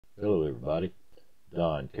Hello everybody,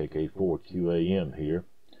 Don KK4QAM here.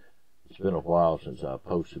 It's been a while since I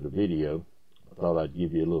posted a video. I thought I'd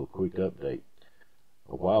give you a little quick update.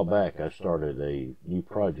 A while back I started a new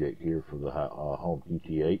project here for the home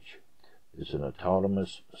QTH. It's an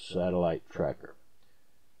autonomous satellite tracker.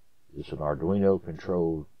 It's an Arduino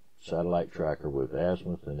controlled satellite tracker with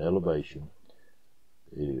azimuth and elevation.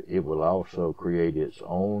 It will also create its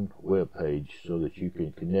own web page so that you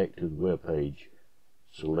can connect to the web page.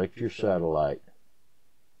 Select your satellite,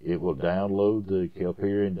 it will download the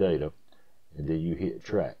Kelperian data, and then you hit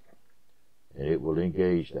track, and it will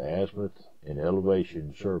engage the azimuth and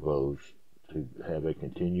elevation servos to have a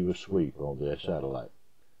continuous sweep on that satellite.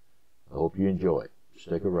 I hope you enjoy it.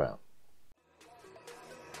 Stick around.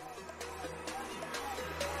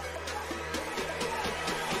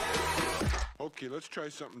 Okay, let's try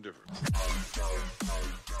something different.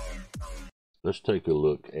 Let's take a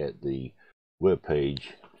look at the web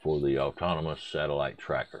page for the autonomous satellite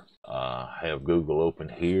tracker. I have Google open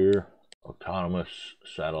here. Autonomous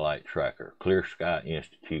satellite tracker,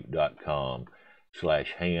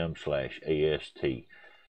 clearskyinstitute.com/ham/AST.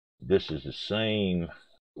 This is the same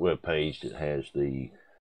web page that has the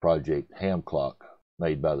project Ham Clock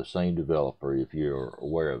made by the same developer, if you're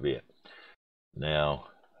aware of it. Now,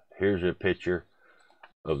 here's a picture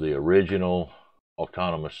of the original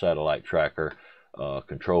autonomous satellite tracker.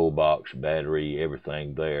 Control box, battery,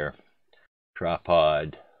 everything there,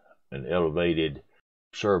 tripod, an elevated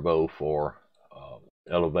servo for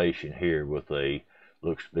elevation here with a,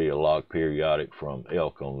 looks to be a log periodic from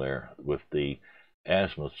elk on there with the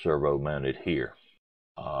azimuth servo mounted here.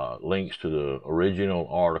 Links to the original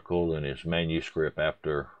article and its manuscript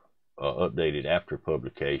after updated after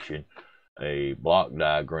publication. A block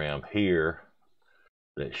diagram here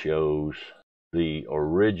that shows the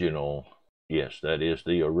original. Yes, that is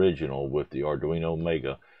the original with the Arduino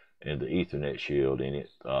Mega and the Ethernet shield in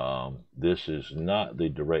it. This is not the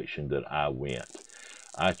direction that I went.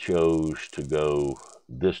 I chose to go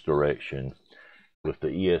this direction with the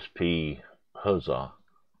ESP Huzzah.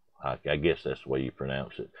 I guess that's the way you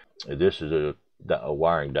pronounce it. This is a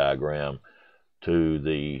wiring diagram to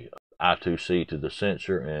the I2C to the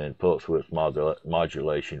sensor and pulse width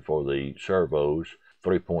modulation for the servos.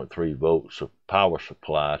 3.3 volts of power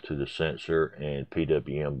supply to the sensor and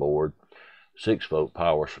PWM board, 6 volt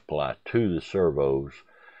power supply to the servos,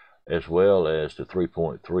 as well as the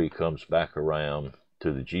 3.3 comes back around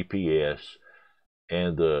to the GPS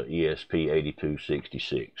and the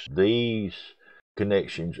ESP8266. These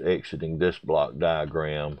connections exiting this block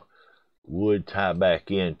diagram would tie back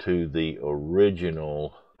into the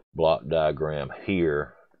original block diagram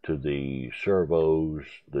here to the servos,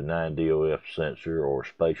 the 9DOF sensor or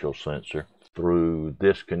spatial sensor through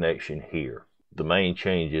this connection here. The main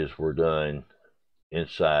changes were done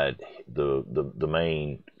inside the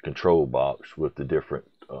main control box with the different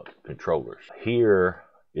controllers. Here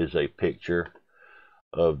is a picture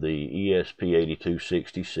of the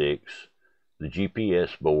ESP8266, the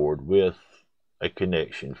GPS board with a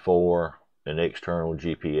connection for an external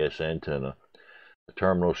GPS antenna,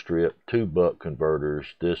 terminal strip, 2 buck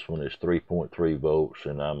converters. This one is 3.3 volts,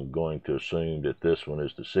 and I'm going to assume that this one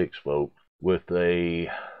is the 6 volt with a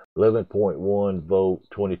 11.1 volt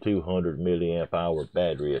 2200 milliamp hour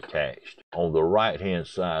battery attached. On the right hand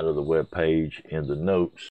side of the web page in the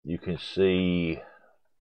notes, you can see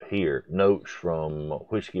here notes from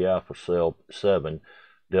Whiskey Alpha 7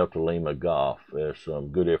 Delta Lima Golf. There's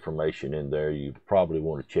some good information in there. You probably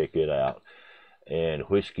want to check it out. And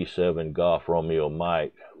Whiskey 7 Golf Romeo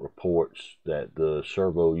Mike reports that the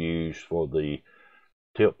servo used for the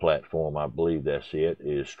tilt platform, I believe that's it,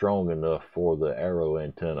 is strong enough for the arrow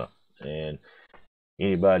antenna. And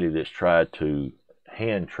anybody that's tried to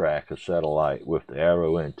hand track a satellite with the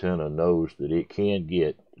arrow antenna knows that it can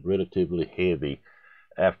get relatively heavy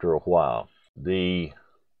after a while. The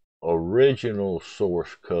original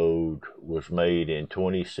source code was made in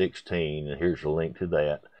 2016, and here's a link to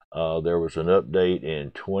that. There was an update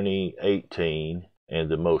in 2018, and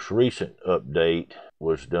the most recent update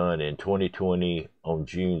was done in 2020 on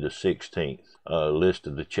June the 16th. List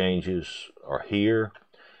of the changes are here,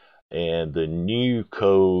 and the new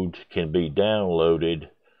code can be downloaded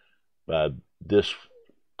by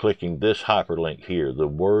clicking this hyperlink here. The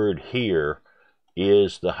word here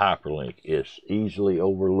is the hyperlink. It's easily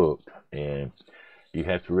overlooked, and you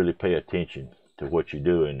have to really pay attention to what you're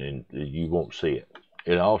doing, and you won't see it.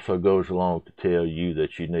 It also goes along to tell you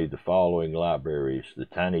that you need the following libraries: the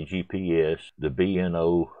Tiny GPS, the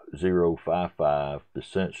BNO055, the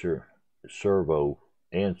sensor, servo,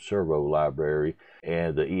 and servo library,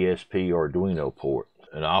 and the ESP Arduino port.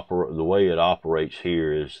 the way it operates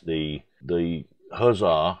here is the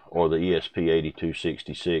Huzzah or the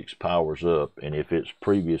ESP8266 powers up, and if it's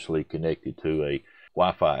previously connected to a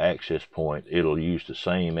Wi-Fi access point, it'll use the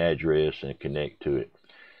same address and connect to it.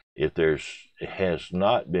 If it has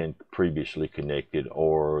not been previously connected,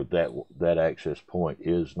 or that access point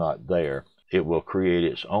is not there, it will create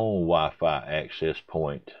its own Wi-Fi access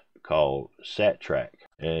point called SatTrack,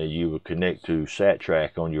 and you will connect to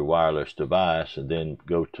SatTrack on your wireless device and then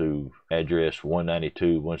go to address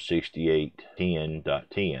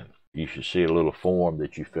 192.168.10.10. You should see a little form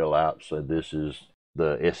that you fill out. So this is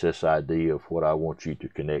the SSID of what I want you to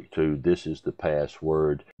connect to. This is the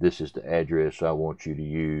password. This is the address I want you to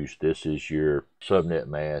use. This is your subnet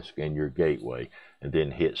mask and your gateway, and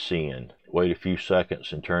then hit send. Wait a few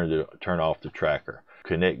seconds and turn off the tracker.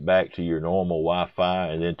 Connect back to your normal Wi-Fi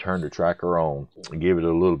and then turn the tracker on. Give it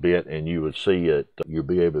a little bit and you would see it. You'll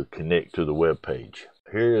be able to connect to the web page.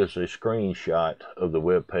 Here is a screenshot of the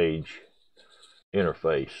web page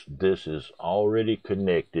interface. This is already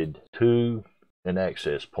connected to an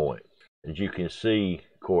access point. As you can see,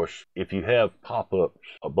 of course, if you have pop-ups,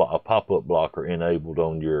 a pop-up blocker enabled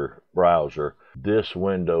on your browser, this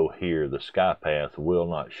window here, the SkyPath, will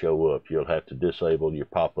not show up. You'll have to disable your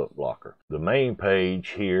pop-up blocker. The main page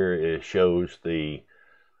here shows the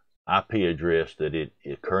IP address that it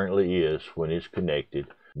currently is when it's connected,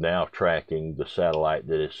 now tracking the satellite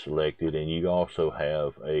that is selected, and you also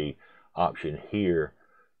have a option here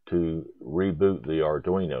to reboot the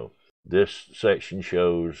Arduino. This section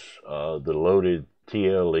shows the loaded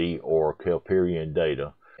TLE or Kelperian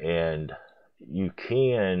data, and you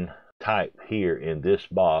can type here in this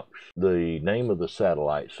box the name of the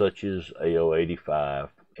satellite, such as AO85,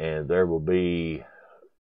 and there will be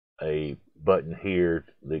a button here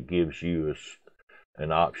that gives you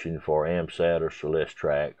an option for AMSAT or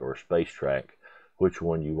Celesttrack or SpaceTrack, which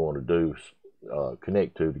one you want to do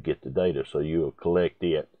connect to get the data. So you will collect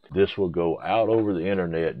it. This will go out over the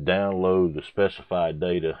internet, download the specified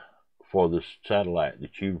data for the satellite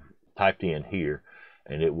that you've typed in here,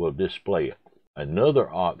 and it will display it. Another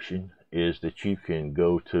option is that you can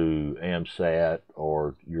go to AMSAT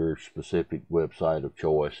or your specific website of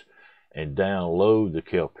choice and download the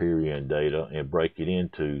Kelperian data and break it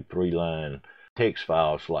into 3-line text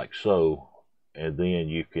files like so, and then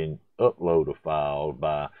you can upload a file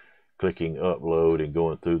by clicking upload and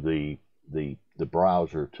going through the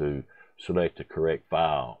browser to select the correct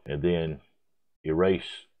file, and then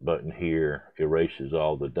erase button here erases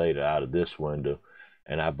all the data out of this window.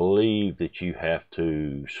 And I believe that you have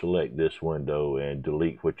to select this window and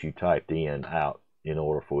delete what you typed in out in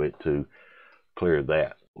order for it to clear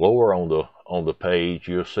that. Lower on the page,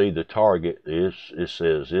 you'll see the target it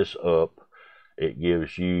says it's up. It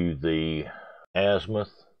gives you the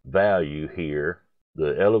azimuth value here,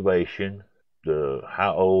 the elevation,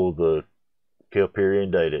 how old the Kelperian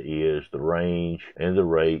data is, the range and the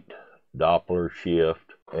rate, Doppler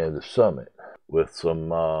shift, and the summit with some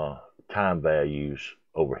time values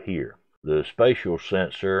over here. The spatial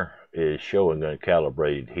sensor is showing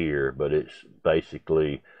uncalibrated here, but it's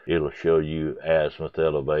basically, it'll show you azimuth,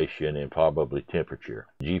 elevation, and probably temperature.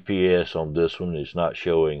 GPS on this one is not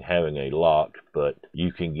showing having a lock, but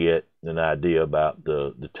you can get an idea about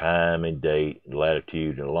the time and date,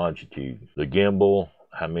 latitude and longitude. The gimbal,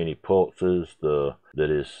 how many pulses that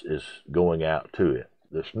is going out to it.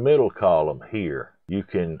 This middle column here, you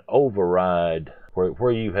can override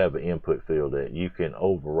where you have an input field at. You can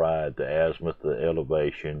override the azimuth, the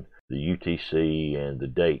elevation, the UTC, and the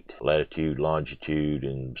date, latitude, longitude,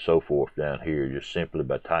 and so forth down here, just simply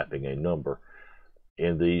by typing a number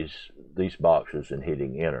in these boxes and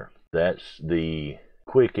hitting enter. That's the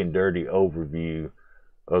quick and dirty overview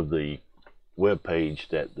of the web page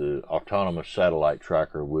that the autonomous satellite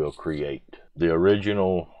tracker will create. The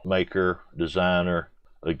original maker, designer,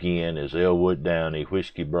 again, is Elwood Downey,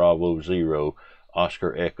 Whiskey Bravo 0,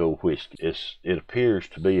 Oscar Echo Whiskey. It appears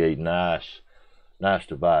to be a nice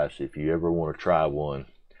device if you ever want to try one,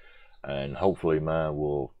 and hopefully mine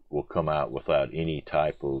will come out without any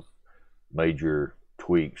type of major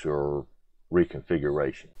tweaks or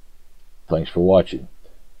reconfiguration. Thanks for watching.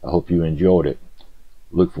 I hope you enjoyed it.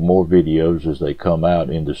 Look for more videos as they come out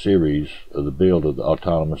in the series of the build of the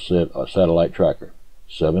autonomous satellite tracker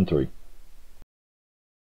 7.3.